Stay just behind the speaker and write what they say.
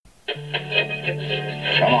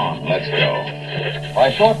Come on, let's go. By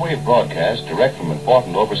shortwave broadcast direct from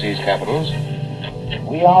important overseas capitals,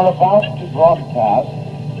 we are about to broadcast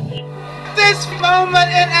this moment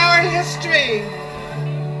in our history.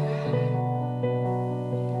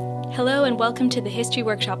 Hello and welcome to the History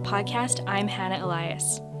Workshop podcast. I'm Hannah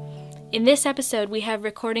Elias. In this episode, we have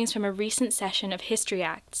recordings from a recent session of History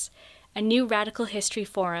Acts, a new radical history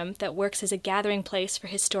forum that works as a gathering place for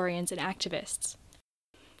historians and activists.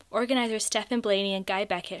 Organizers Stephen Blaney and Guy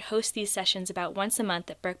Beckett host these sessions about once a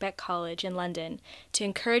month at Birkbeck College in London to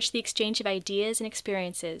encourage the exchange of ideas and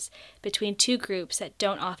experiences between two groups that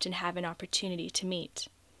don't often have an opportunity to meet.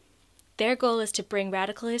 Their goal is to bring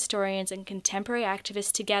radical historians and contemporary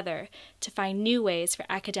activists together to find new ways for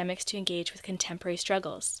academics to engage with contemporary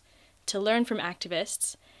struggles, to learn from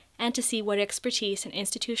activists, and to see what expertise and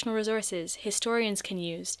institutional resources historians can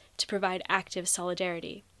use to provide active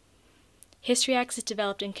solidarity. History Acts is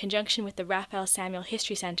developed in conjunction with the Raphael Samuel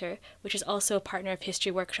History Center, which is also a partner of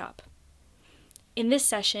History Workshop. In this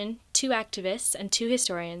session, two activists and two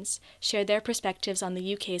historians shared their perspectives on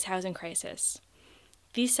the UK's housing crisis.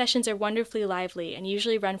 These sessions are wonderfully lively and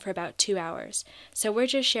usually run for about 2 hours, so we're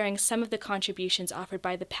just sharing some of the contributions offered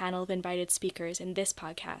by the panel of invited speakers in this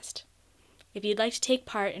podcast. If you'd like to take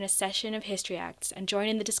part in a session of History Acts and join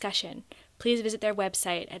in the discussion, please visit their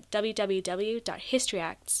website at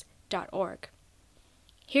www.historyacts.org.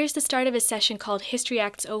 Here's the start of a session called History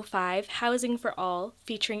Acts 05, Housing for All,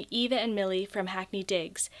 featuring Eva and Millie from Hackney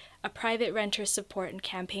Digs, a private renter support and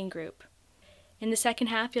campaign group. In the second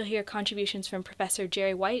half, you'll hear contributions from Professor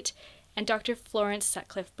Jerry White and Dr. Florence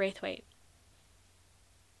Sutcliffe Braithwaite.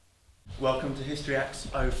 Welcome to History Acts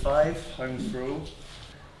 05, Homes for All.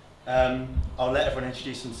 I'll let everyone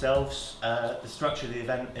introduce themselves. The structure of the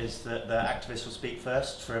event is that the activists will speak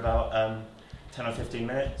first for about 10 or 15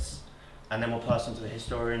 minutes, and then we'll pass on to the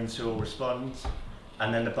historians who will respond,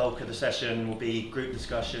 and then the bulk of the session will be group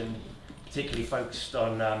discussion, particularly focused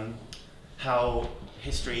on how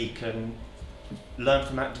history can learn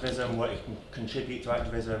from activism, what it can contribute to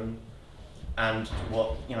activism, and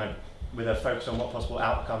what, with a focus on what possible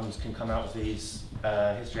outcomes can come out of these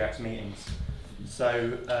History Acts meetings.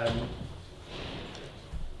 So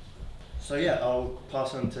yeah, I'll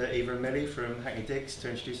pass on to Eva and Millie from Hackney Digs to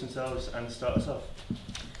introduce themselves and start us off.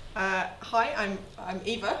 Hi, I'm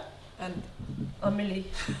Eva, and I'm Millie.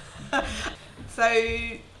 So,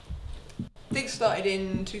 Digs started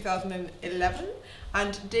in 2011,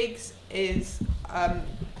 and Digs is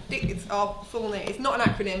it's our full name. It's not an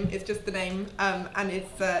acronym; it's just the name, and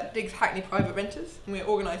it's Digs Hackney Private Renters, and we're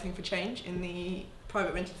organising for change in the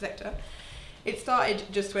private rented sector. It started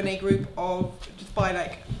just by a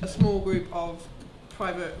small group of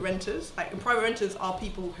private renters. Private renters are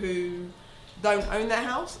people who don't own their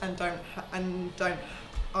house and aren't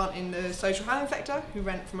in the social housing sector, who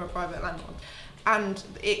rent from a private landlord. And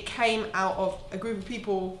it came out of a group of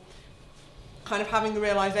people kind of having the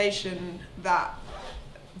realization that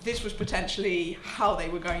this was potentially how they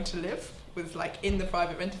were going to live, was in the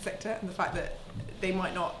private rented sector, and the fact that they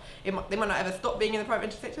might not ever stop being in the private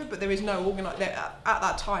rented sector, but there is no at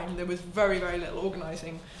that time there was very, very little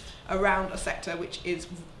organising around a sector which is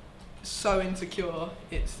so insecure,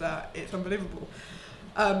 it's unbelievable.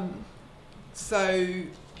 So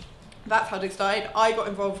that's how Digs started. I got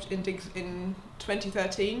involved in Digs in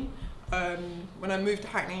 2013 when I moved to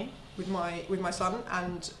Hackney with my son,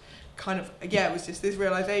 and it was just this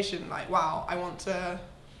realisation, wow, I want to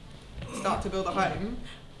start to build a home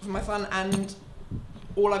for my son, and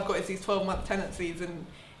all I've got is these 12-month tenancies, and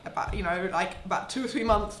about 2 or 3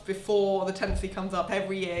 months before the tenancy comes up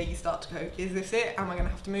every year, you start to go, is this it? Am I going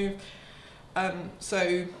to have to move?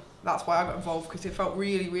 So that's why I got involved, because it felt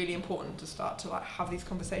really, really important to start to have these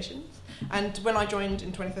conversations. And when I joined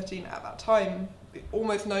in 2013, at that time,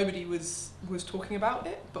 almost nobody was talking about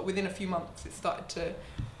it, but within a few months, it started to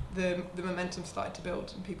the momentum started to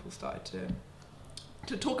build, and people started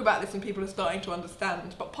to talk about this, and people are starting to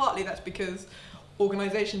understand. But partly that's because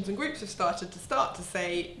organisations and groups have started to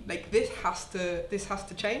say, this has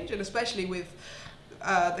to change, and especially with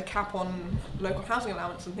the cap on local housing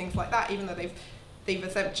allowance and things like that, even though they've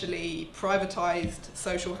essentially privatised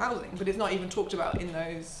social housing, but it's not even talked about in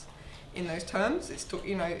those terms. It's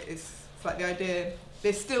like the idea.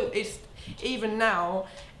 Even now,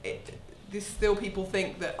 there's still people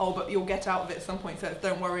think that, but you'll get out of it at some point, so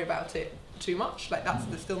don't worry about it too much. That's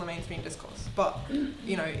still the mainstream discourse. But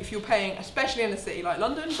if you're paying, especially in a city like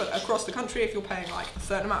London, but across the country, if you're paying a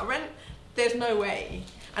certain amount of rent, there's no way.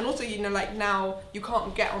 And also, now you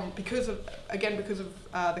can't get on because of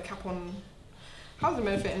the cap on housing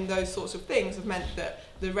benefit and those sorts of things have meant that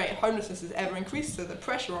the rate of homelessness has ever increased, so the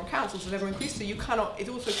pressure on councils has ever increased. So it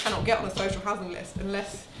also cannot get on a social housing list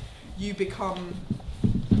unless you become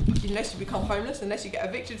homeless, unless you get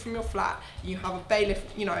evicted from your flat, you have a bailiff,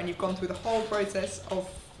 and you've gone through the whole process of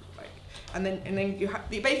and then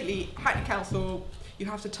basically Hackney Council, you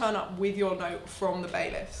have to turn up with your note from the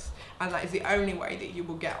bailiffs, and that is the only way that you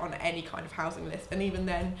will get on any kind of housing list, and even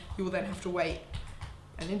then you will then have to wait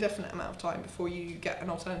an indefinite amount of time before you get an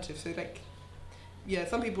alternative. So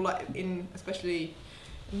some people especially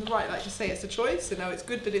in the right like to say it's a choice, and it's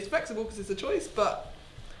good that it's flexible because it's a choice, but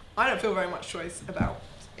I don't feel very much choice about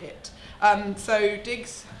it. So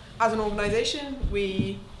Digs, as an organisation,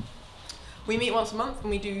 we meet once a month and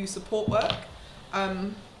we do support work.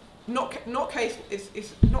 Not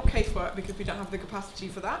casework because we don't have the capacity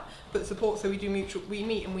for that, but support. So we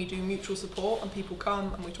meet and we do mutual support, and people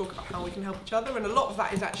come and we talk about how we can help each other. And a lot of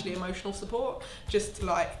that is actually emotional support, just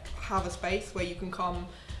to have a space where you can come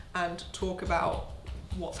and talk about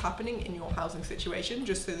what's happening in your housing situation,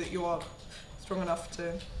 just so that you are strong enough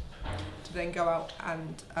to then go out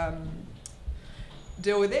and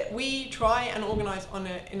deal with it. We try and organise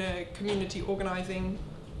in a community organising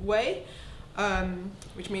way,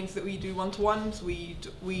 which means that we do one-to-ones, we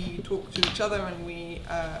talk to each other, and we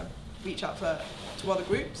reach out to other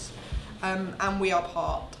groups, and we are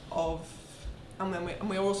part of, and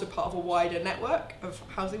we're also part of a wider network of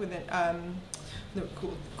housing within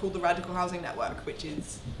called the Radical Housing Network, which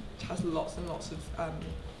has lots and lots of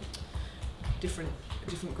different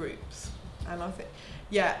groups. And I think,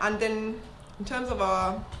 and then in terms of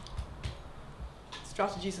our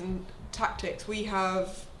strategies and tactics, we've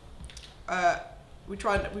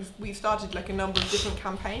started a number of different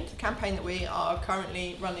campaigns. The campaign that we are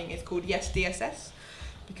currently running is called Yes DSS,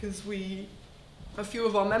 because a few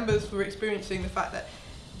of our members were experiencing the fact that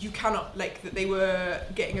you cannot, that they were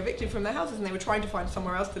getting evicted from their houses and they were trying to find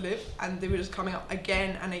somewhere else to live, and they were just coming up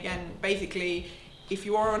again and again. Basically, if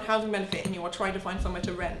you are on housing benefit and you are trying to find somewhere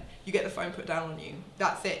to rent, you get the phone put down on you.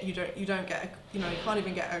 That's it. You don't get you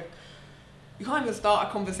can't even start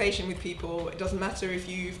a conversation with people. It doesn't matter if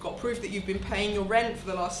you've got proof that you've been paying your rent for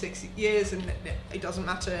the last 6 years, and it doesn't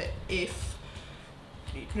matter if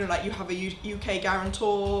you have a UK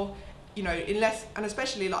guarantor, unless, and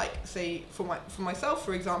especially say for myself,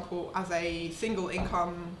 for example, as a single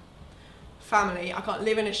income family, I can't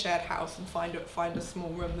live in a shared house and find a small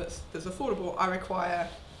room that's affordable. I require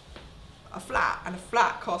a flat, and a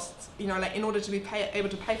flat costs, in order to be able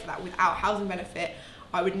to pay for that without housing benefit,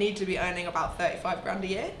 I would need to be earning about 35 grand a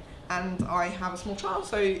year, and I have a small child,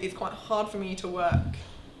 so it's quite hard for me to work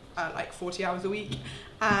 40 hours a week,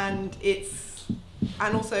 and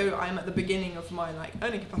also I'm at the beginning of my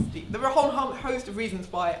earning capacity. There are a whole host of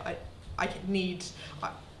reasons why this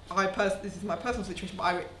is my personal situation, but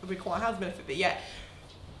I require housing benefit, but yet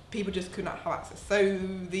people just could not have access. So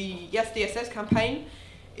the Yes DSS campaign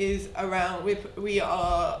is around, we're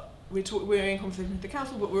in conversation with the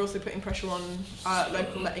council, but we're also putting pressure on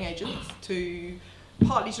local letting agents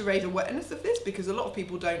partly to raise awareness of this, because a lot of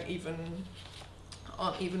people aren't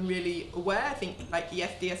even really aware. I think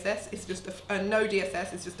Yes DSS is just no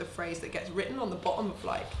DSS is just a phrase that gets written on the bottom of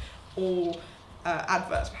all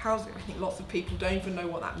adverts for housing. I think lots of people don't even know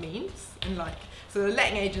what that means, and so the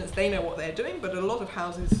letting agents, they know what they're doing, but a lot of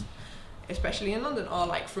houses, especially in London, are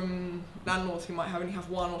from landlords who might only have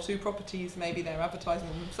 1 or 2 properties. Maybe they're advertising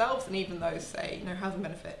them themselves, and even those say no housing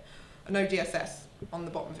benefit, no DSS on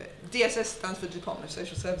the bottom of it. DSS stands for Department of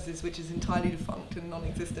Social Services, which is entirely defunct and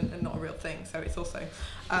non-existent and not a real thing, so it's also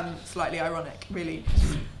slightly ironic, really.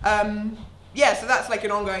 So that's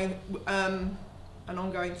an ongoing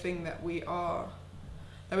thing that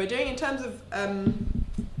we're doing. In terms of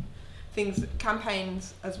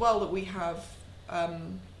campaigns as well that we have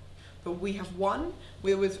won.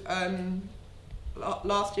 We was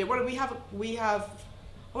last year. We have.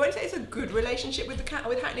 I won't say it's a good relationship with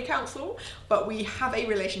Hackney Council, but we have a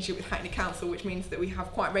relationship with Hackney Council, which means that we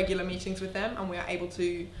have quite regular meetings with them, and we are able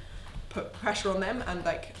to put pressure on them, and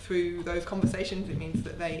through those conversations, it means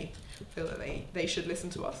that they feel that they should listen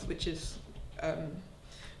to us, which is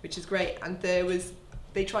great. And it was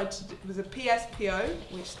a PSPO,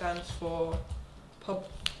 which stands for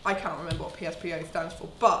I can't remember what PSPO stands for,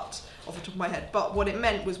 but off the top of my head. But what it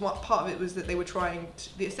meant was, part of it was that they were trying to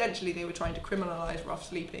criminalise rough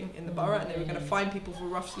sleeping in the borough, and they were going to fine people for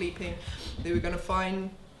rough sleeping. They were going to fine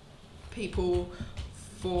people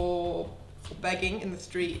for begging in the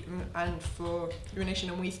street and for urination.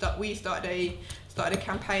 And we started a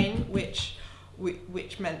campaign which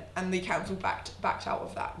meant, and the council backed out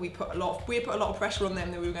of that. We put a lot of pressure on them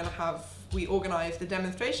that we were going to have we organised a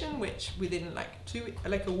demonstration, which within a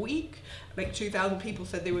week, 2,000 people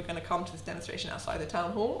said they were going to come to this demonstration outside the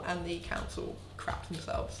town hall, and the council crapped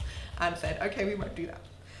themselves and said, okay, we won't do that.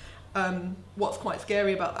 What's quite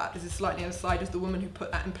scary about that is, slightly on the side, is the woman who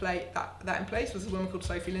put that in place was a woman called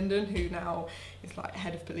Sophie Linden, who now is like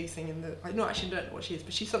head of policing in the, I don't know what she is,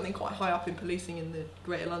 but she's something quite high up in policing in the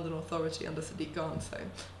Greater London Authority under Sadiq Khan, so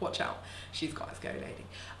watch out, she's quite a scary lady.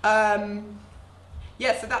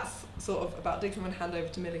 So that's sort of about Diggs. I'm going to hand over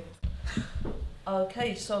to Millie.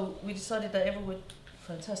 Okay, so we decided that Eva would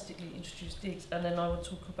fantastically introduce Diggs, and then I would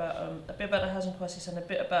talk about a bit about the housing crisis and a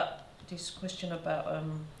bit about this question about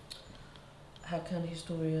how can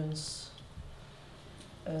historians,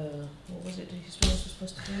 what was it the historians were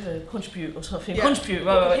supposed to do? Contribute or something. Yeah. Contribute,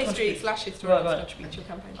 right. History/historians contribute to your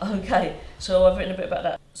campaign. Okay, so I've written a bit about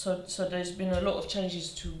that. So there's been a lot of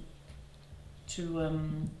changes to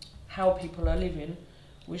how people are living,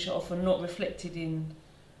 which are often not reflected in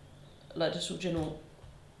like the sort of general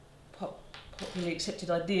popularly accepted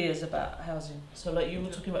ideas about housing. So like you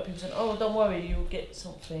were talking about people saying, oh, don't worry, you'll get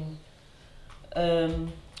something.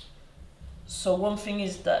 So one thing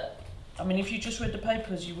is that, I mean, if you just read the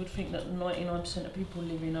papers, you would think that 99% of people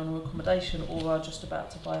live in under accommodation or are just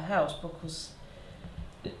about to buy a house, because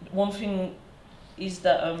one thing is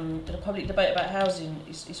that the public debate about housing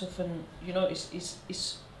is often,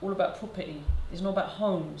 it's all about property. It's not about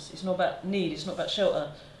homes. It's not about need. It's not about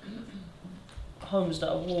shelter. Homes that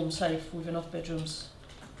are warm, safe, with enough bedrooms.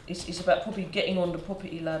 It's about probably getting on the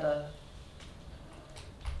property ladder.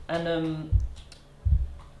 And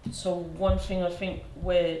so one thing I think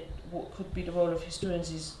what could be the role of historians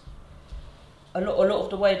is a lot of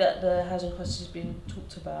the way that the housing crisis has been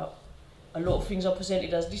talked about. A lot of things are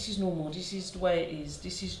presented as this is normal, this is the way it is,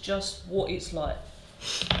 this is just what it's like.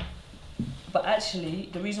 But actually,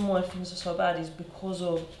 the reason why things are so bad is because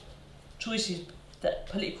of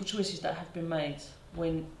political choices that have been made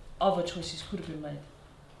when other choices could have been made.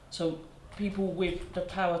 So people with the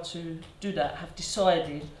power to do that have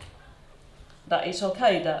decided that it's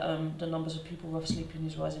okay that the numbers of people rough sleeping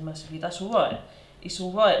is rising massively. That's all right. It's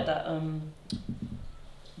all right that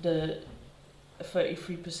the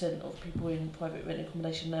 33% of people in private rented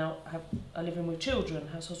accommodation now are living with children,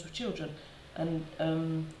 households with children, and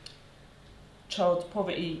child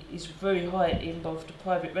poverty is very high in both the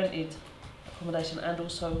private rented accommodation and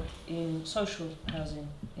also in social housing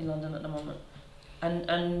in London at the moment,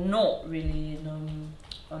 and not really in an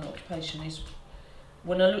occupation. Is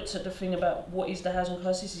when I looked at the thing about what is the housing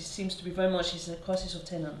crisis, it seems to be very much it's a crisis of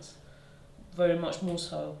tenants, very much more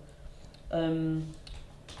so. A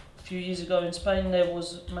few years ago in Spain there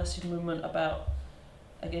was a massive movement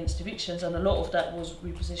against evictions, and a lot of that was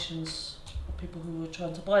repossessions of people who were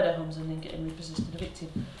trying to buy their homes and then getting repossessed and evicted.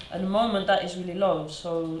 At the moment that is really low,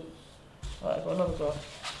 so right, I've got another graph.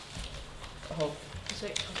 I hope.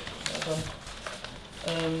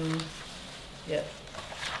 Yeah.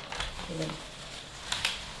 Brilliant.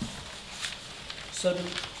 So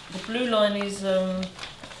the blue line is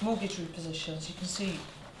mortgage repossessions. You can see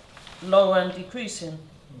low and decreasing.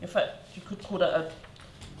 In fact, you could call that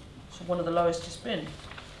one of the lowest it's been.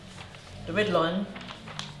 The red line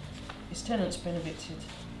is tenants being evicted,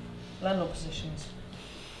 landlord positions.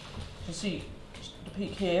 You can see the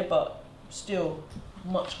peak here, but still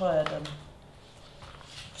much higher than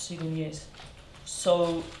preceding years.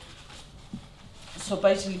 So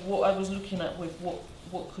basically what I was looking at with what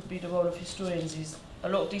could be the role of historians is a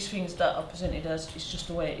lot of these things that are presented as it's just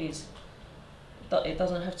the way it is. That it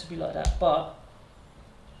doesn't have to be like that, but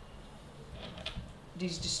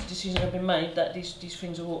these decisions have been made that these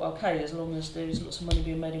things are all okay as long as there is lots of money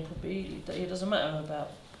being made in property. It doesn't matter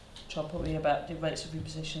about child poverty, about the rates of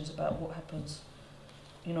repossessions, about what happens,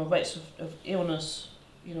 rates of illness,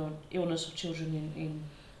 illness of children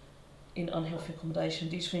in unhealthy accommodation.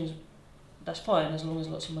 These things, that's fine as long as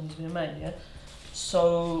lots of money's being made, yeah.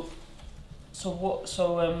 So I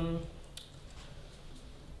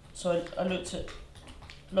looked at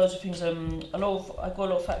loads of things. I got a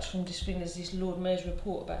lot of facts from this thing. There's this Lord Mayor's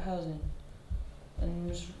report about housing,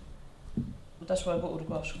 and that's where I got all the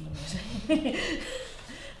graphs from.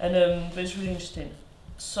 And but it's really interesting.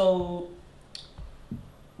 So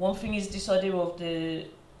one thing is this idea of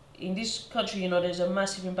in this country, there's a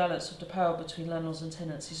massive imbalance of the power between landlords and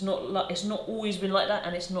tenants. It's not always been like that,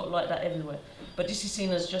 and it's not like that everywhere. But this is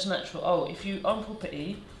seen as just natural. Oh, if you own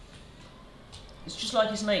property, it's just like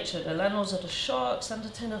it's nature. The landlords are the sharks and the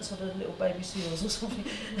tenants are the little baby seals or something.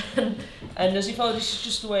 and as if, this is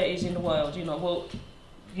just the way it is in the wild, Well,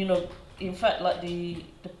 in fact, like the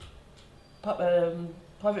private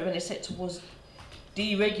rented sector was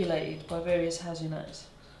deregulated by various housing acts.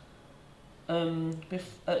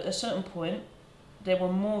 at a certain point, there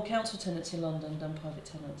were more council tenants in London than private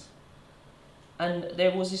tenants. And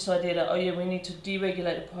there was this idea that, we need to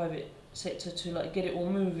deregulate the private sector to like get it all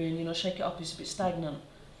moving, shake it up, it's a bit stagnant.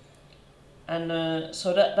 And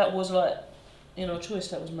so that was like, a choice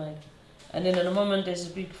that was made. And then at the moment there's a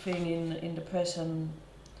big thing in the press and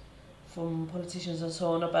from politicians and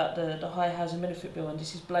so on about the high housing benefit bill, and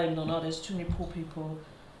this is blamed on, there's too many poor people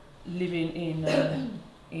living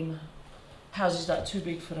in houses that are too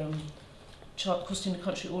big for them, costing the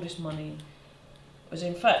country all this money. Whereas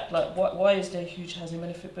in fact, like, why is there a huge housing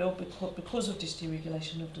benefit bill? Because of this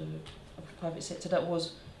deregulation of the private sector. That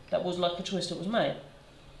was like a choice that was made,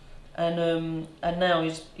 and now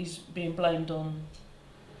is being blamed on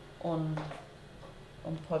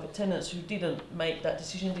private tenants who didn't make that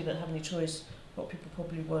decision, didn't have any choice. A lot of people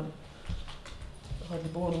probably weren't hardly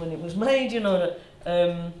born when it was made,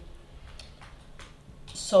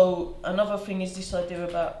 So another thing is this idea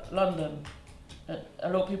about London. A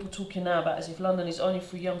lot of people talking now about as if London is only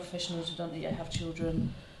for young professionals who don't yet have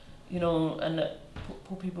children, and that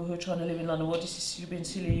poor people who are trying to live in London. You're being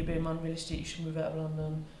silly, you're being unrealistic, you should move out of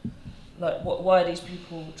London. Like, why are these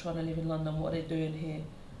people trying to live in London? What are they doing here?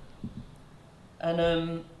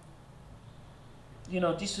 And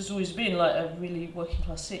this has always been like a really working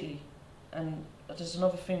class city. And there's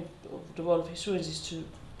another thing, the role of historians is to,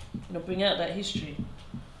 bring out that history.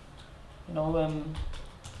 A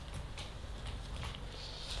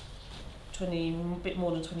bit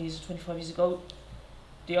more than 20 years, 25 years ago,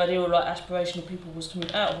 the ideal aspirational people was to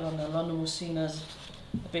move out of London. London was seen as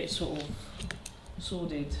a bit sort of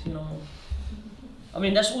sordid, I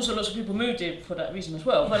mean, that's also lots of people moved here for that reason as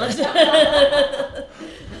well. But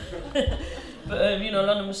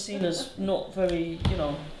London was seen as not very,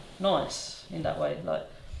 nice in that way.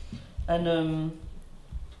 And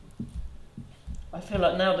I feel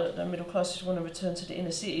like now that the middle classes want to return to the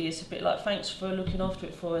inner city, it's a bit like, thanks for looking after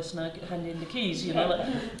it for us, now hand in the keys,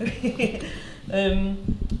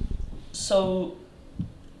 So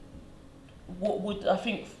what would, I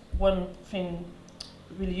think one thing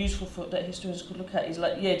really useful for that historians could look at is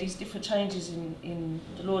these different changes in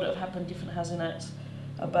the law that have happened, different housing acts,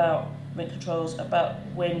 about rent controls, about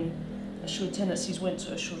when assured tenancies went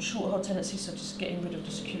to assured short-hold tenancies, such as getting rid of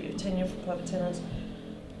the security of tenure for private tenants.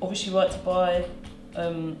 Obviously, right to buy,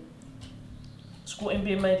 squatting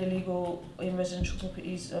being made illegal in residential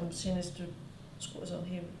properties, seen as the squatters on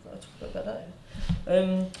here, I'll talk about that.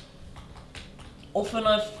 Often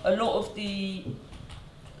a lot of the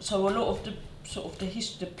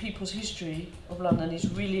people's history of London is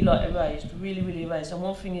really erased, really erased. And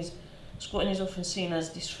one thing is, squatting is often seen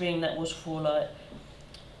as this thing that was for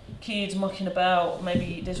kids mucking about.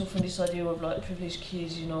 Maybe there's often this idea of privileged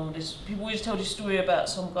kids, there's people always tell this story about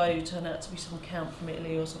some guy who turned out to be some count from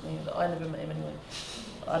Italy or something. I never met him anyway.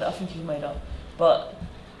 I think he's made up. But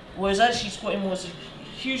whereas actually squatting was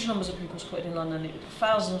huge numbers of people squatted in London,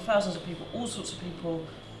 thousands and thousands of people, all sorts of people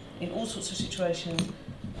in all sorts of situations.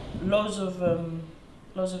 Loads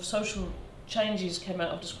of social changes came out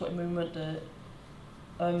of the squatting movement.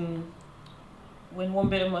 When one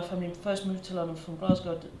bit of my family first moved to London from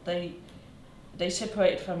Glasgow, they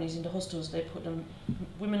separated families into hostels. They put them,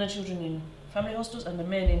 women and children, in family hostels and the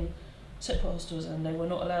men in separate hostels, and they were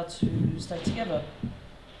not allowed to stay together.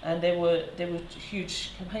 And there were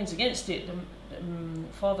huge campaigns against it. The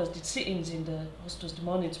fathers did sit-ins in the hostels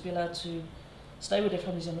demanding to be allowed to stay with their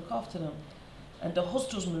families and look after them. And the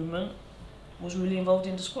hostels movement was really involved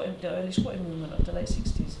in the early squatting movement of the late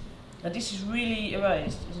 60s. And this is really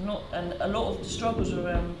erased. And a lot of the struggles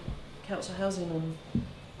around council housing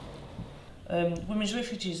and women's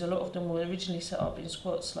refuges, a lot of them were originally set up in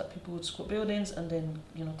squats. People would squat buildings and then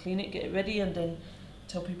clean it, get it ready, and then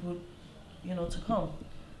tell people to come.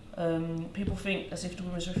 People think as if the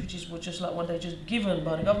women's refuges were just one day just given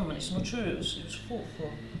by the government. It's not true. It was fought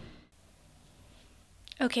for.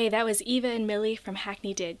 Okay, that was Eva and Millie from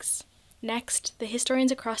Hackney Digs. Next, the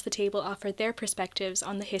historians across the table offered their perspectives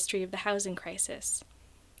on the history of the housing crisis.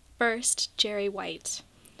 First, Jerry White.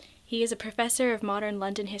 He is a professor of modern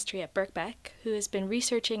London history at Birkbeck, who has been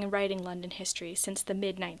researching and writing London history since the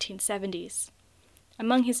mid-1970s.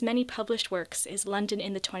 Among his many published works is London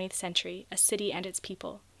in the 20th Century, A City and Its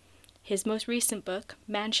People. His most recent book,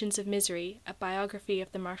 Mansions of Misery, a biography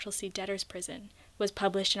of the Marshalsea Debtors' Prison, was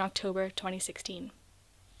published in October 2016.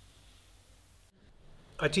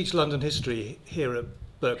 I teach London history here at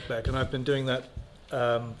Birkbeck, and I've been doing that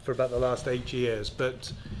for about the last 8 years.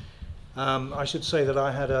 But I should say that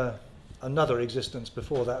I had another existence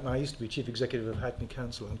before that, and I used to be Chief Executive of Hackney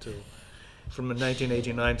Council until from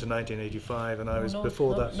 1989 to 1985, and I was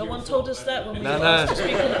before that. No one told us that when we No. asked to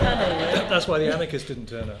speak on the panel. Yeah? That's why the anarchists didn't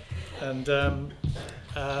turn up. And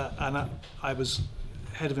I was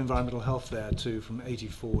head of environmental health there too, from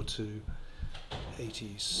 84 to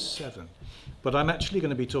 87. But I'm actually going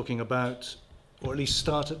to be talking about, or at least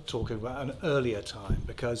started talking about, an earlier time,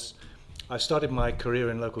 because I started my career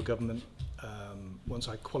in local government once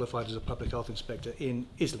I qualified as a public health inspector in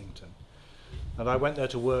Islington. And I went there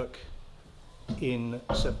to work in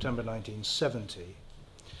September 1970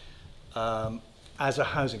 as a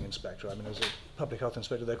housing inspector. I mean, as a public health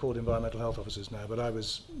inspector, they're called environmental health officers now, but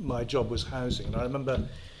my job was housing. And I remember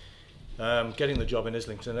getting the job in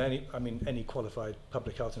Islington. Any qualified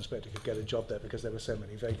public health inspector could get a job there because there were so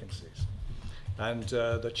many vacancies. And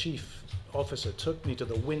the chief officer took me to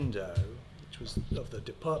the window, which was of the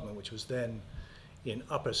department, which was then in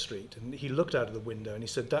Upper Street, and he looked out of the window and he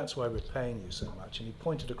said, "That's why we're paying you so much." And he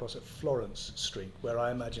pointed across at Florence Street, where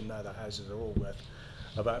I imagine now the houses are all worth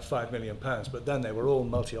about £5 million, but then they were all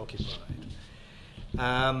multi-occupied.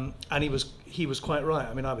 And he was quite right.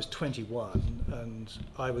 I mean, I was 21 and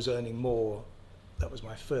I was earning more. That was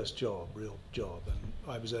my first job, real job, and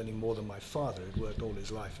I was earning more than my father, who'd worked all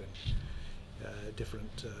his life in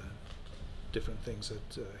different things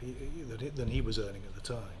than he was earning at the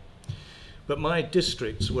time. But my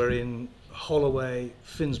districts were in Holloway,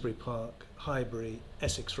 Finsbury Park, Highbury,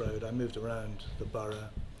 Essex Road. I moved around the borough.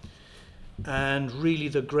 And really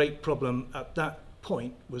the great problem at that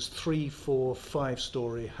point was 3, 4,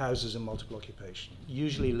 5-storey houses in multiple occupation,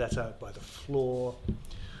 usually let out by the floor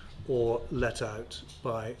or let out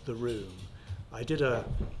by the room. I did a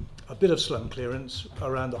bit of slum clearance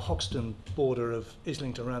around the Hoxton border of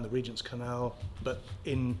Islington, around the Regent's Canal, but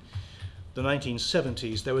in the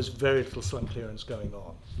 1970s, there was very little slum clearance going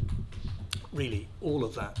on. Really, all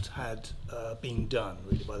of that had been done,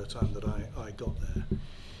 really, by the time that I got there.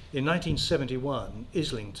 In 1971,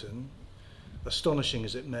 Islington, astonishing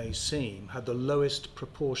as it may seem, had the lowest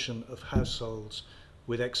proportion of households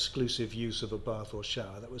with exclusive use of a bath or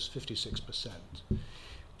shower. That was 56%.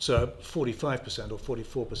 So 45% or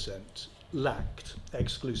 44% lacked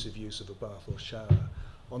exclusive use of a bath or shower.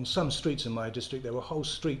 On some streets in my district, there were whole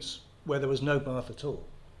streets where there was no bath at all.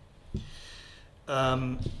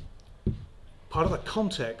 Part of the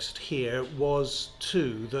context here was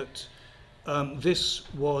too that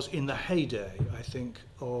this was in the heyday, I think,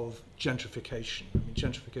 of gentrification. I mean,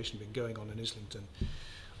 gentrification had been going on in Islington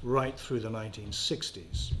right through the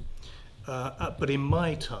 1960s. But in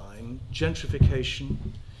my time, gentrification,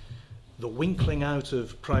 the winkling out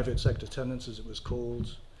of private sector tenants, as it was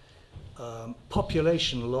called,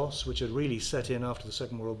 population loss, which had really set in after the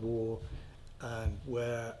Second World War, and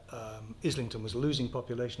where Islington was losing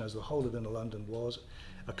population as the whole of inner London was.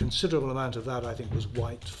 A considerable amount of that, I think, was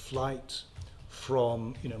white flight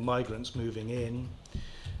from migrants moving in,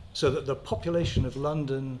 so that the population of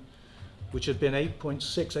London, which had been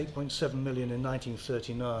 8.7 million in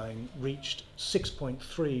 1939, reached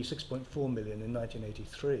 6.4 million in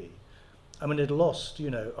 1983. I mean, it lost,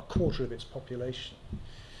 a quarter of its population.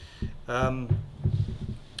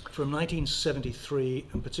 From 1973,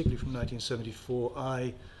 and particularly from 1974,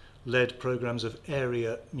 I led programs of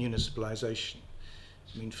area municipalisation.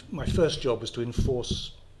 I mean, my first job was to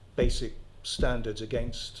enforce basic standards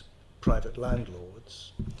against private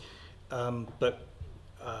landlords. But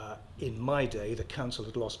in my day, the council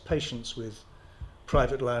had lost patience with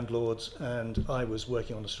private landlords, and I was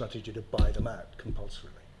working on a strategy to buy them out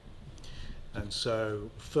compulsorily. And so,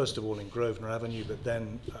 first of all in Grosvenor Avenue, but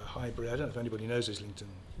then Highbury. I don't know if anybody knows Islington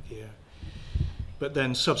here. But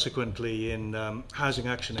then subsequently in housing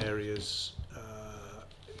action areas,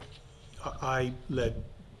 I led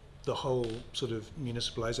the whole sort of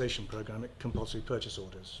municipalisation programme at compulsory purchase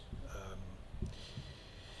orders,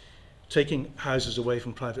 taking houses away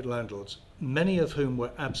from private landlords, many of whom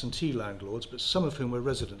were absentee landlords, but some of whom were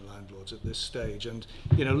resident landlords at this stage. And,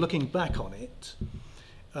 looking back on it,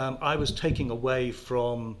 I was taking away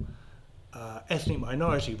from ethnic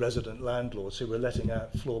minority resident landlords who were letting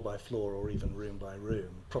out floor by floor or even room by room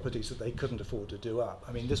properties that they couldn't afford to do up.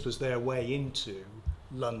 I mean, this was their way into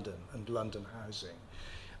London and London housing.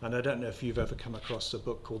 And I don't know if you've ever come across a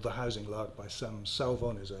book called The Housing Lark by Sam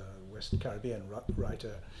Salvon, who's a West Caribbean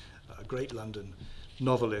writer, a great London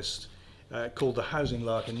novelist, called The Housing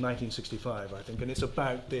Lark in 1965, I think. And it's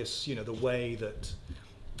about this, the way that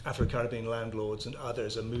Afro-Caribbean landlords and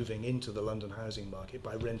others are moving into the London housing market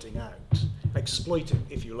by renting out, exploiting,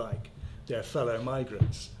 if you like, their fellow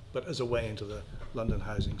migrants, but as a way into the London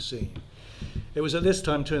housing scene. It was at this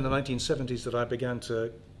time, too, in the 1970s, that I began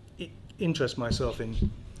to interest myself in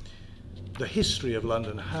the history of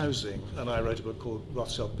London housing, and I wrote a book called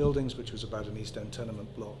Rothschild Buildings, which was about an East End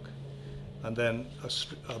tenement block, and then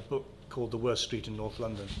a book called The Worst Street in North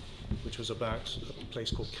London, which was about a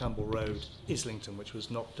place called Campbell Road, Islington, which was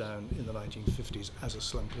knocked down in the 1950s as a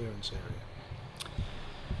slum clearance area.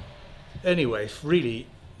 Anyway, really,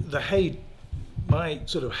 my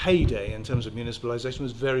sort of heyday in terms of municipalisation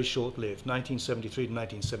was very short-lived. 1973 to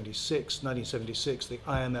 1976. 1976, the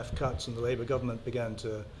IMF cuts and the Labour government began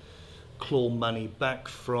to claw money back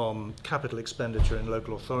from capital expenditure in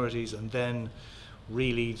local authorities, and then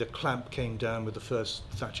really the clamp came down with the first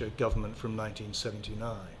Thatcher government from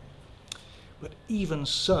 1979. But even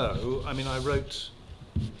so, I mean, I wrote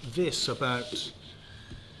this about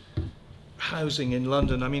housing in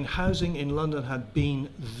London. I mean, housing in London had been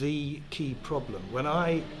the key problem. When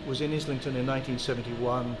I was in Islington in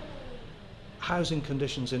 1971, housing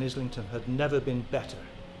conditions in Islington had never been better.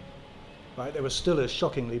 Right? They were still as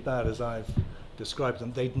shockingly bad as I've described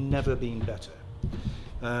them. They'd never been better.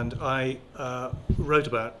 And I wrote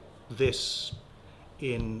about this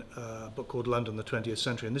in a book called London, the 20th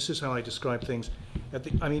Century. And this is how I describe things.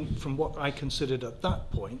 From what I considered at that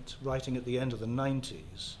point, writing at the end of the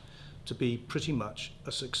 90s, to be pretty much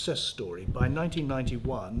a success story. By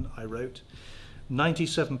 1991, I wrote,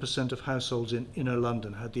 97% of households in inner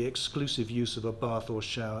London had the exclusive use of a bath or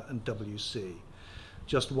shower and WC.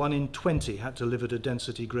 Just 1 in 20 had to live at a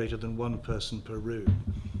density greater than 1 person per room.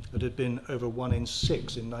 It had been over 1 in 6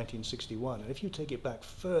 in 1961. And if you take it back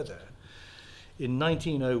further, in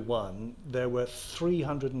 1901, there were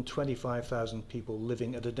 325,000 people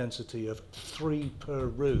living at a density of 3 per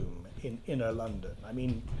room in inner London. I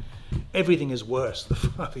mean, everything is worse the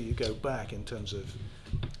farther you go back in terms of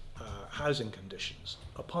housing conditions.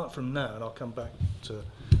 Apart from now, and I'll come back to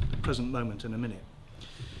the present moment in a minute.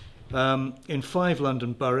 In 5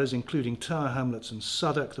 London boroughs, including Tower Hamlets and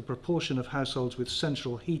Southwark, the proportion of households with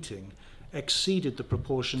central heating exceeded the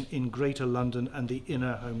proportion in Greater London and the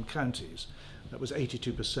inner home counties. That was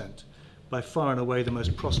 82%, by far and away the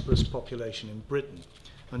most prosperous population in Britain.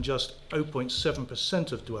 And just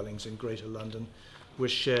 0.7% of dwellings in Greater London were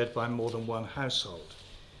shared by more than 1 household.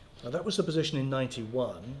 Now that was the position in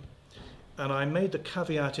 91, and I made the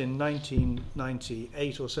caveat in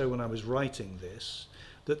 1998 or so when I was writing this,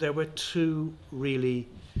 that there were 2 really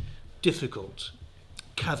difficult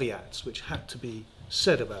caveats which had to be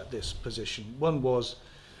said about this position. One was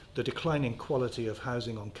the declining quality of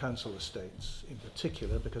housing on council estates, in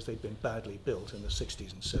particular because they'd been badly built in the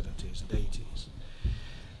 60s and 70s and 80s.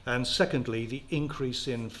 And secondly, the increase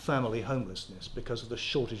in family homelessness because of the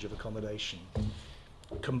shortage of accommodation,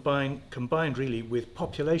 combined really with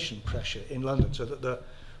population pressure in London, so that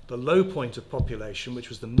the low point of population, which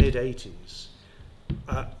was the mid-80s,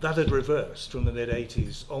 that had reversed from the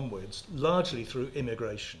mid-80s onwards, largely through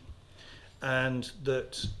immigration. And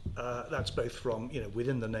that's both from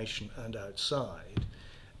within the nation and outside.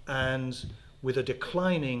 And with a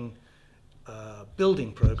declining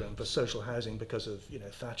building program for social housing because of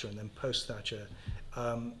Thatcher and then post-Thatcher,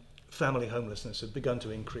 family homelessness had begun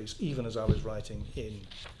to increase even as I was writing in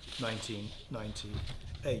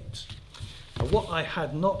 1998. Now, what I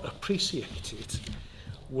had not appreciated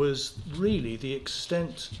was really the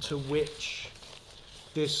extent to which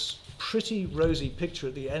this pretty rosy picture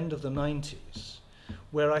at the end of the 90s,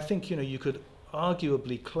 where I think you could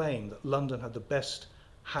arguably claim that London had the best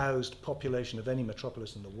housed population of any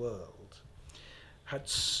metropolis in the world, had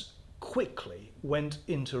quickly went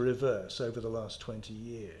into reverse over the last 20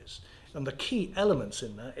 years. And the key elements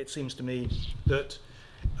in that, it seems to me, that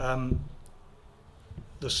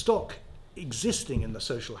the stock existing in the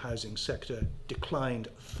social housing sector declined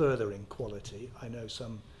further in quality. I know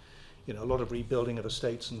a lot of rebuilding of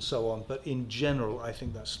estates and so on, but in general, I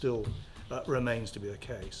think that still remains to be the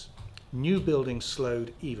case. New building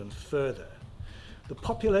slowed even further. The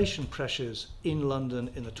population pressures in London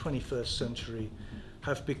in the 21st century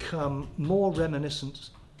have become more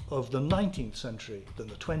reminiscent of the 19th century than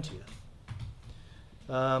the 20th.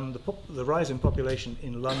 The rise in population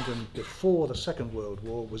in London before the Second World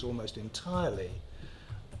War was almost entirely,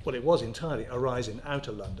 it was entirely a rise in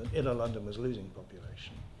outer London. Inner London was losing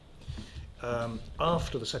population.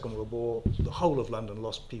 After the Second World War, the whole of London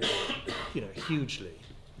lost people, hugely.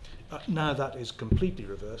 Now that is completely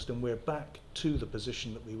reversed, and we're back to the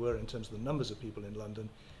position that we were in terms of the numbers of people in London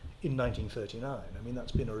in 1939. I mean,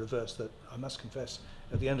 that's been a reverse that I must confess,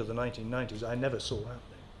 at the end of the 1990s, I never saw happening,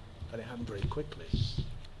 and it happened very quickly.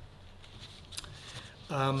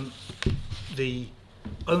 The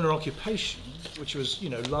owner occupation, which was,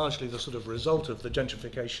 largely the sort of result of the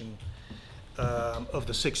gentrification of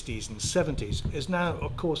the 60s and 70s, is now,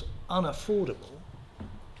 of course, unaffordable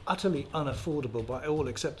utterly unaffordable by all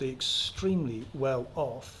except the extremely well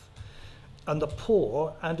off, and the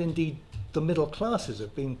poor and indeed the middle classes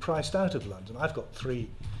have been priced out of London. I've got 3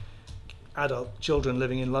 adult children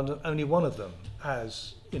living in London. Only one of them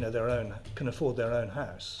has, can afford their own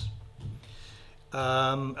house,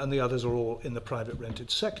 and the others are all in the private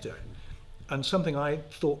rented sector. And something I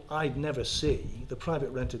thought I'd never see, the private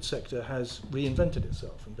rented sector has reinvented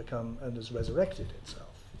itself and has resurrected itself.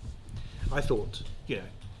 I thought,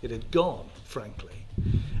 it had gone, frankly,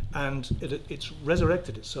 and it's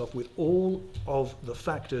resurrected itself with all of the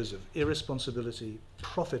factors of irresponsibility,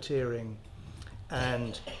 profiteering,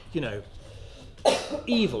 and,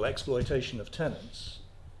 evil exploitation of tenants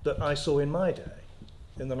that I saw in my day,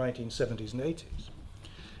 in the 1970s and 80s.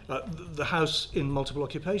 The house in multiple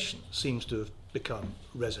occupation seems to have become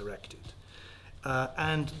resurrected.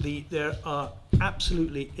 And there are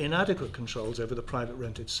absolutely inadequate controls over the private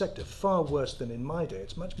rented sector, far worse than in my day.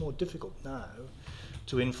 It's much more difficult now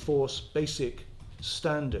to enforce basic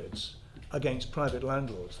standards against private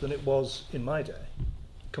landlords than it was in my day.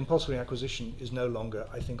 Compulsory acquisition is no longer,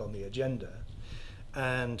 I think, on the agenda,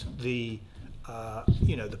 and the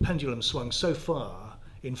pendulum swung so far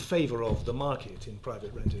in favour of the market in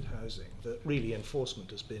private rented housing that really enforcement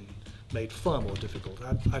has been made far more difficult.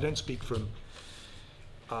 I don't speak from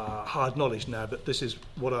hard knowledge now, but this is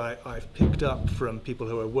what I've picked up from people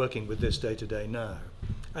who are working with this day to day now.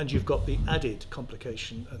 And you've got the added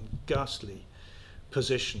complication and ghastly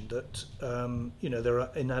position that there are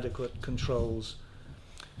inadequate controls.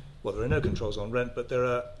 Well, there are no controls on rent, but there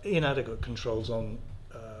are inadequate controls on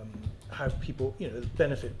how people,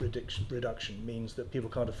 benefit reduction means that people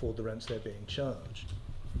can't afford the rents they're being charged.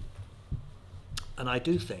 And I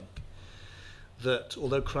do think that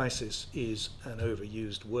although crisis is an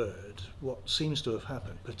overused word, what seems to have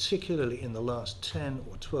happened, particularly in the last 10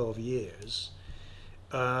 or 12 years,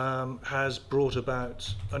 has brought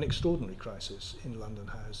about an extraordinary crisis in London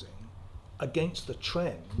housing against the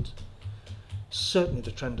trend, certainly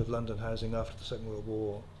the trend of London housing after the Second World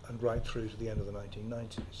War and right through to the end of the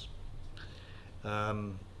 1990s.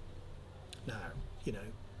 Now,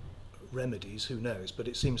 remedies, who knows, but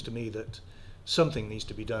it seems to me that something needs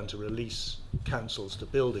to be done to release councils to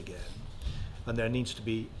build again, and there needs to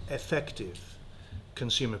be effective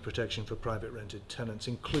consumer protection for private rented tenants,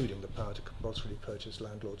 including the power to compulsorily purchase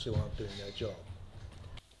landlords who aren't doing their job.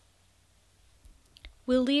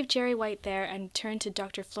 We'll leave Jerry White there and turn to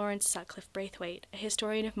Dr. Florence Sutcliffe-Braithwaite, a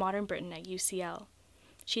historian of modern Britain at UCL.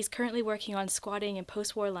 She's currently working on squatting in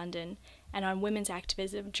post-war London and on women's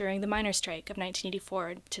activism during the miners' strike of 1984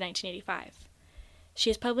 to 1985. She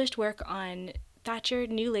has published work on Thatcher,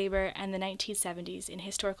 New Labour, and the 1970s in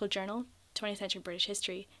Historical Journal, 20th Century British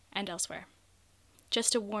History, and elsewhere.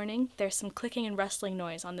 Just a warning, there's some clicking and rustling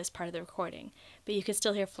noise on this part of the recording, but you can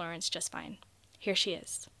still hear Florence just fine. Here she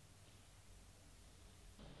is.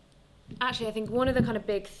 Actually, I think one of the kind of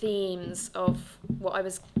big themes of what I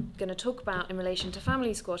was going to talk about in relation to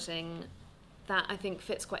family squatting that I think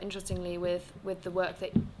fits quite interestingly with the work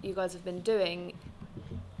that you guys have been doing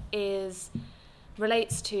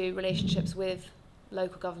relates to relationships with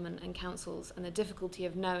local government and councils and the difficulty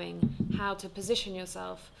of knowing how to position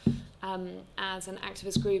yourself as an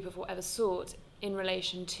activist group of whatever sort in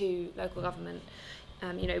relation to local government.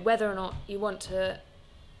 Whether or not you want to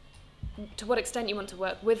what extent you want to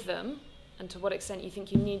work with them, and to what extent you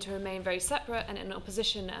think you need to remain very separate and in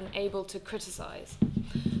opposition and able to criticise.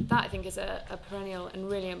 That, I think, is a perennial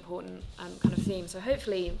and really important kind of theme. So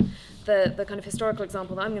hopefully the kind of historical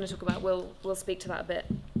example that I'm going to talk about will speak to that a bit.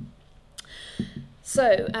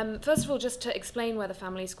 So, first of all, just to explain where the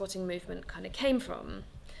family squatting movement kind of came from,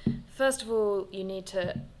 first of all, you need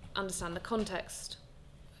to understand the context,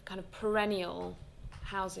 kind of perennial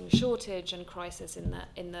housing shortage and crisis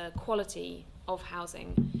in the quality of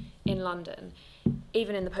housing in London,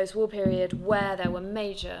 even in the post-war period where there were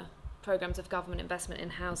major programmes of government investment in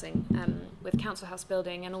housing, with council house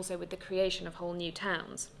building and also with the creation of whole new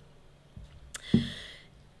towns.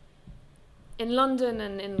 In London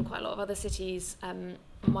and in quite a lot of other cities,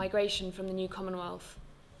 migration from the new Commonwealth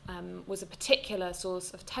was a particular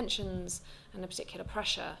source of tensions and a particular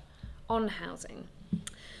pressure on housing.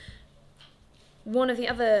 One of the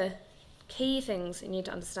other key things you need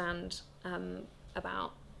to understand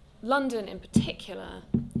about London in particular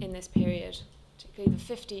in this period, particularly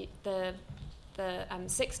the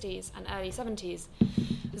 60s and early 70s,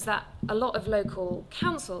 is that a lot of local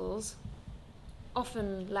councils,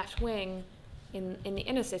 often left-wing in the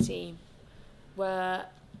inner city,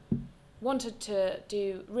 wanted to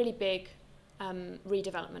do really big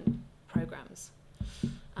redevelopment programs.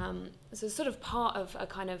 So sort of part of a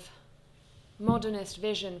kind of modernist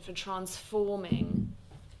vision for transforming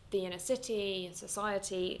the inner city and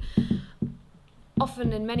society,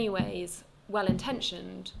 often in many ways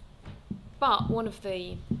well-intentioned, but one of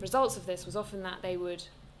the results of this was often that they would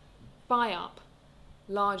buy up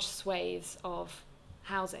large swathes of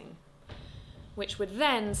housing, which would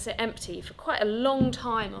then sit empty for quite a long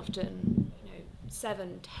time, often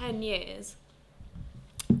 7-10 years,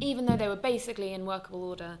 even though they were basically in workable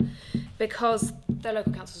order, because the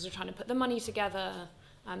local councils were trying to put the money together.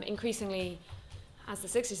 Increasingly, as the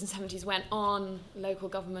 60s and 70s went on, local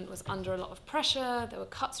government was under a lot of pressure. There were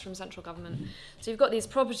cuts from central government. So you've got these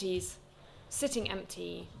properties sitting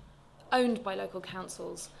empty, owned by local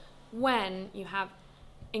councils, when you have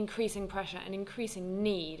increasing pressure and increasing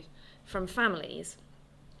need from families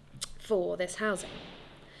for this housing.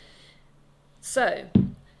 So,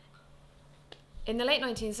 in the late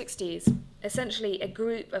 1960s, essentially a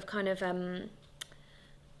group of kind of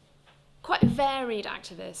quite varied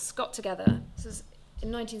activists got together. This is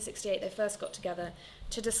in 1968, they first got together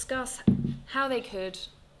to discuss how they could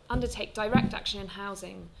undertake direct action in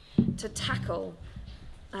housing to tackle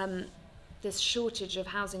this shortage of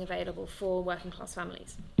housing available for working class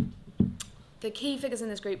families. The key figures in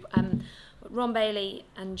this group were Ron Bailey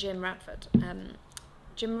and Jim Radford.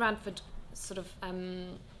 Jim Radford, sort of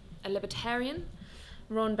a libertarian.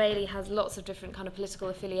 Ron Bailey has lots of different kind of political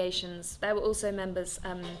affiliations. There were also members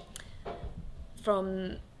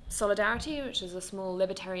from Solidarity, which is a small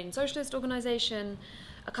libertarian socialist organisation,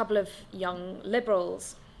 a couple of young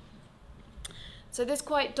liberals. So this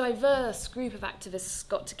quite diverse group of activists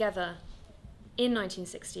got together in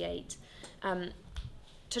 1968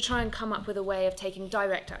 to try and come up with a way of taking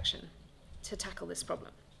direct action to tackle this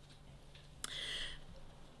problem.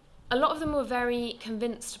 A lot of them were very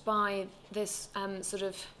convinced by this sort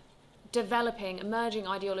of developing, emerging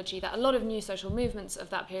ideology that a lot of new social movements of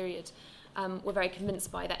that period were very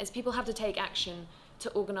convinced by. That is, people have to take action to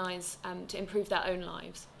organise to improve their own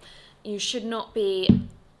lives. You should not be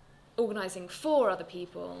organising for other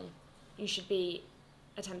people. You should be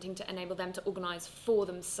attempting to enable them to organise for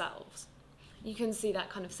themselves. You can see that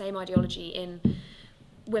kind of same ideology in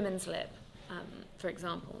Women's Lib, for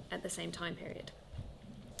example, at the same time period.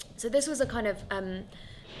 So this was a kind of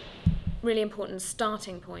really important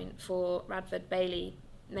starting point for Radford, Bailey,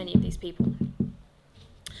 many of these people.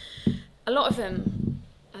 A lot of them,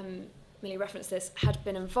 Millie referenced this, had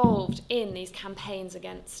been involved in these campaigns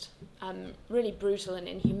against really brutal and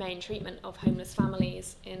inhumane treatment of homeless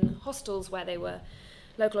families in hostels where they were,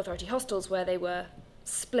 local authority hostels where they were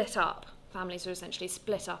split up. Families were essentially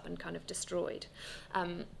split up and kind of destroyed.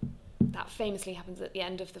 That famously happens at the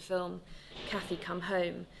end of the film Cathy Come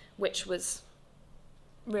Home, which was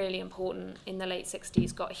really important in the late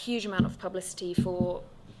 60s, got a huge amount of publicity for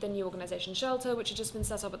the new organisation Shelter, which had just been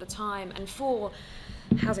set up at the time, and for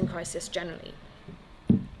housing crisis generally.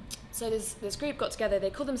 So this group got together, they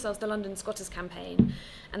called themselves the London Squatters Campaign,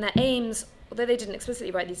 and their aims, although they didn't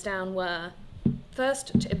explicitly write these down, were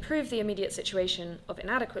first, to improve the immediate situation of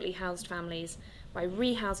inadequately housed families by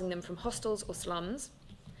rehousing them from hostels or slums.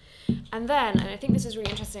 And then, and I think this is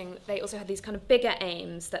really interesting, they also had these kind of bigger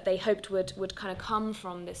aims that they hoped would kind of come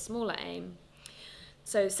from this smaller aim.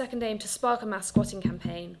 So second aim, to spark a mass squatting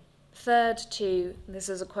campaign. Third, to, this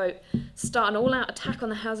is a quote, start an all-out attack on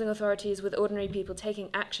the housing authorities with ordinary people taking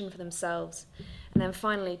action for themselves. And then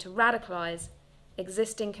finally, to radicalise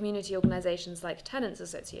existing community organisations like tenants'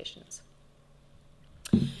 associations.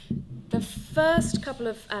 The first couple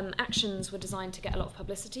of actions were designed to get a lot of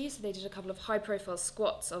publicity, so they did a couple of high-profile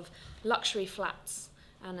squats of luxury flats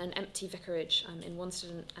and an empty vicarage in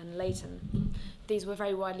Wanstead and Leighton. These were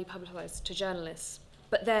very widely publicised to journalists.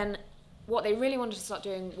 But then what they really wanted to start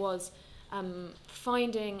doing was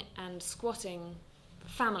finding and squatting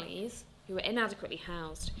families who were inadequately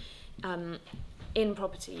housed in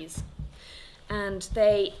properties. And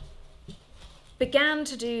they began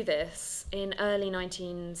to do this in early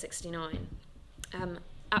 1969.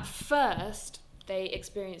 At first, they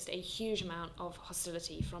experienced a huge amount of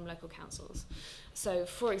hostility from local councils. So,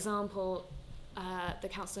 for example, the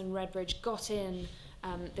council in Redbridge got in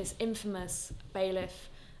this infamous bailiff,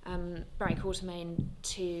 Barry Quatermain,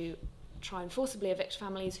 to try and forcibly evict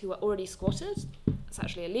families who were already squatted. It's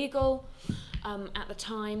actually illegal at the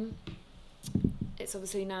time. It's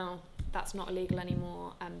obviously now, that's not illegal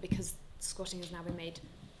anymore because squatting has now been made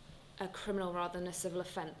a criminal rather than a civil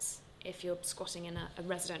offence if you're squatting in a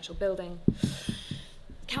residential building.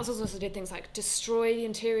 Councils also did things like destroy the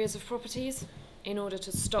interiors of properties in order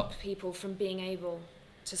to stop people from being able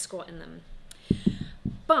to squat in them.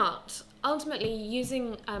 But ultimately,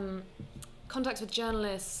 using contacts with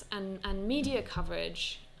journalists and media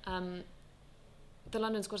coverage, the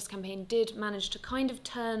London Squatters Campaign did manage to kind of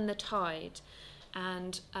turn the tide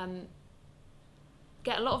and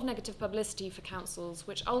get a lot of negative publicity for councils,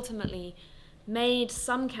 which ultimately made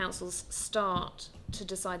some councils start to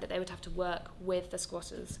decide that they would have to work with the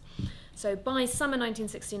squatters. So by summer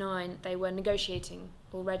 1969, they were negotiating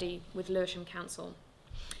already with Lewisham Council.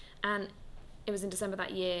 And it was in December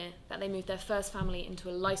that year that they moved their first family into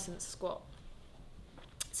a licensed squat.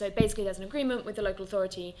 So basically there's an agreement with the local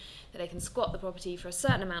authority that they can squat the property for a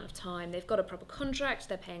certain amount of time. They've got a proper contract,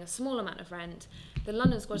 they're paying a small amount of rent. The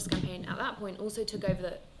London Squatters Campaign at that point also took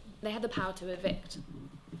over they had the power to evict.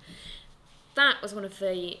 That was one of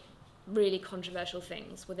the really controversial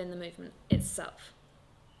things within the movement itself.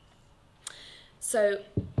 So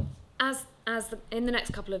in the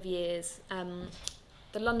next couple of years,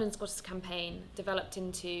 the London Squatters Campaign developed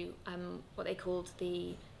into what they called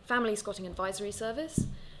the Family Squatting Advisory Service.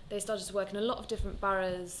 They started to work in a lot of different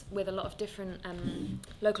boroughs with a lot of different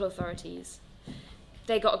local authorities.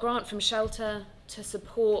 They got a grant from Shelter to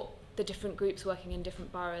support the different groups working in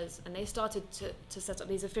different boroughs, and they started to set up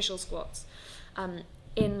these official squats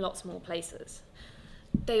in lots more places.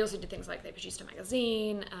 They also did things like they produced a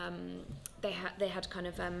magazine, they had kind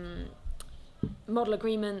of model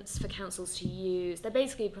agreements for councils to use. They're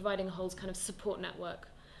basically providing a whole kind of support network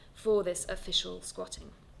for this official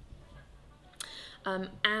squatting.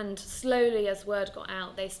 And slowly, as word got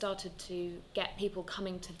out, they started to get people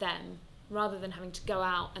coming to them rather than having to go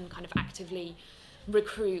out and kind of actively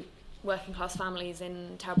recruit working class families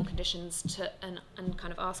in terrible conditions and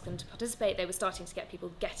kind of ask them to participate. They were starting to get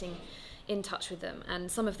people getting in touch with them,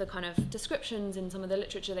 and some of the kind of descriptions in some of the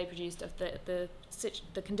literature they produced of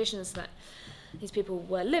the conditions that these people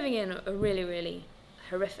were living in are really, really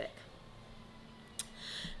horrific.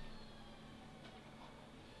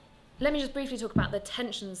 Let me just briefly talk about the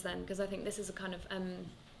tensions then, because I think this is a kind of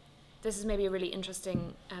this is maybe a really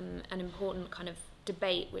interesting and important kind of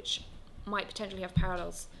debate which might potentially have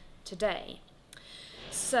parallels today.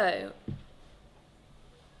 So,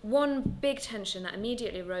 one big tension that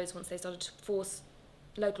immediately arose once they started to force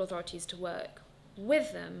local authorities to work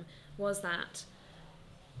with them was that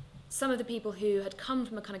some of the people who had come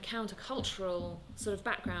from a kind of countercultural sort of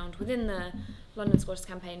background within the London Squatters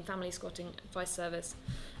Campaign Family Squatting Advice Service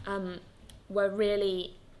were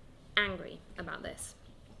really angry about this.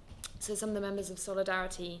 So some of the members of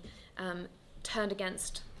Solidarity turned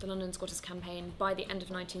against the London Squatters Campaign by the end of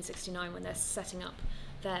 1969 when they're setting up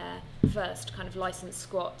their first kind of licensed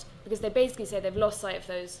squat, because they basically say they've lost sight of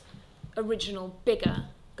those original bigger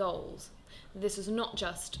goals. This was not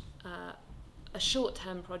just a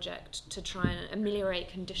short-term project to try and ameliorate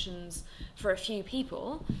conditions for a few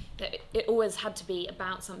people, that it always had to be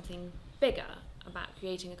about something bigger, about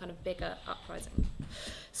creating a kind of bigger uprising.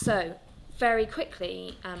 So very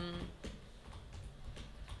quickly,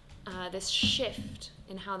 this shift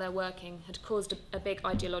in how they're working had caused a big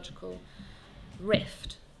ideological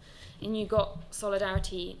rift. And you got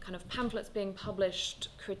Solidarity kind of pamphlets being published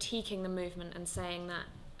critiquing the movement and saying that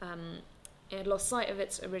it had lost sight of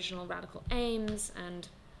its original radical aims, and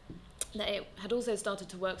that it had also started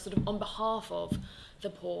to work sort of on behalf of the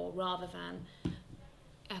poor rather than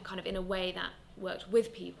kind of in a way that worked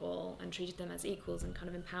with people and treated them as equals and kind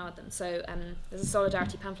of empowered them. So there's a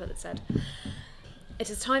Solidarity pamphlet that said, "It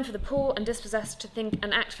is time for the poor and dispossessed to think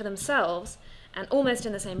and act for themselves," and almost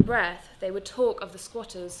in the same breath, they would talk of the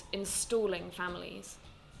squatters installing families.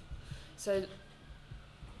 So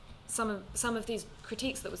some of these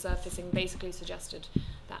critiques that were surfacing basically suggested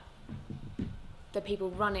that the people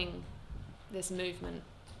running this movement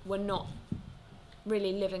were not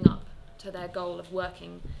really living up to their goal of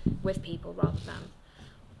working with people rather than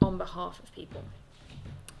on behalf of people.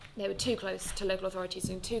 They were too close to local authorities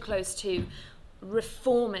and too close to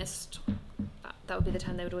reformist, that would be the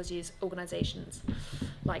term they would always use, organisations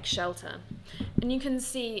like Shelter. And you can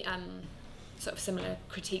see sort of similar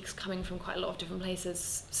critiques coming from quite a lot of different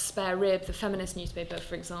places. Spare Rib, the feminist newspaper,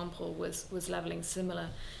 for example, was levelling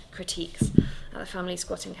similar critiques at the Family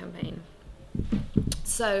Squatting Campaign.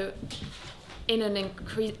 So in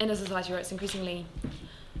a society where it's increasingly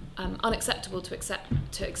unacceptable to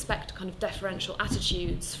expect kind of deferential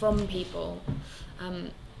attitudes from people,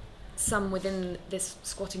 some within this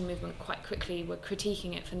squatting movement quite quickly were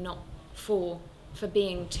critiquing it for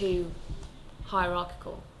being too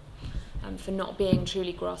hierarchical, for not being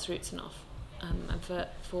truly grassroots enough, and for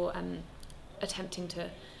attempting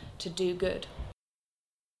to do good.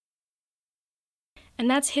 And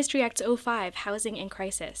that's History Acts 05, Housing in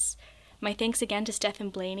Crisis. My thanks again to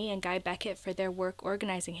Stephen Blaney and Guy Beckett for their work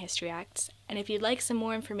organizing History Acts. And if you'd like some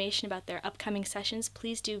more information about their upcoming sessions,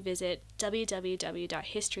 please do visit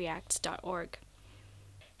www.historyacts.org.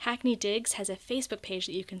 Hackney Digs has a Facebook page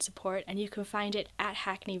that you can support, and you can find it at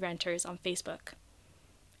Hackney Renters on Facebook.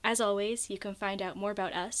 As always, you can find out more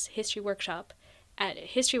about us, History Workshop, at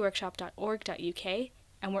historyworkshop.org.uk,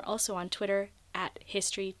 and we're also on Twitter at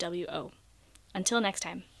HistoryWO. Until next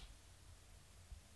time.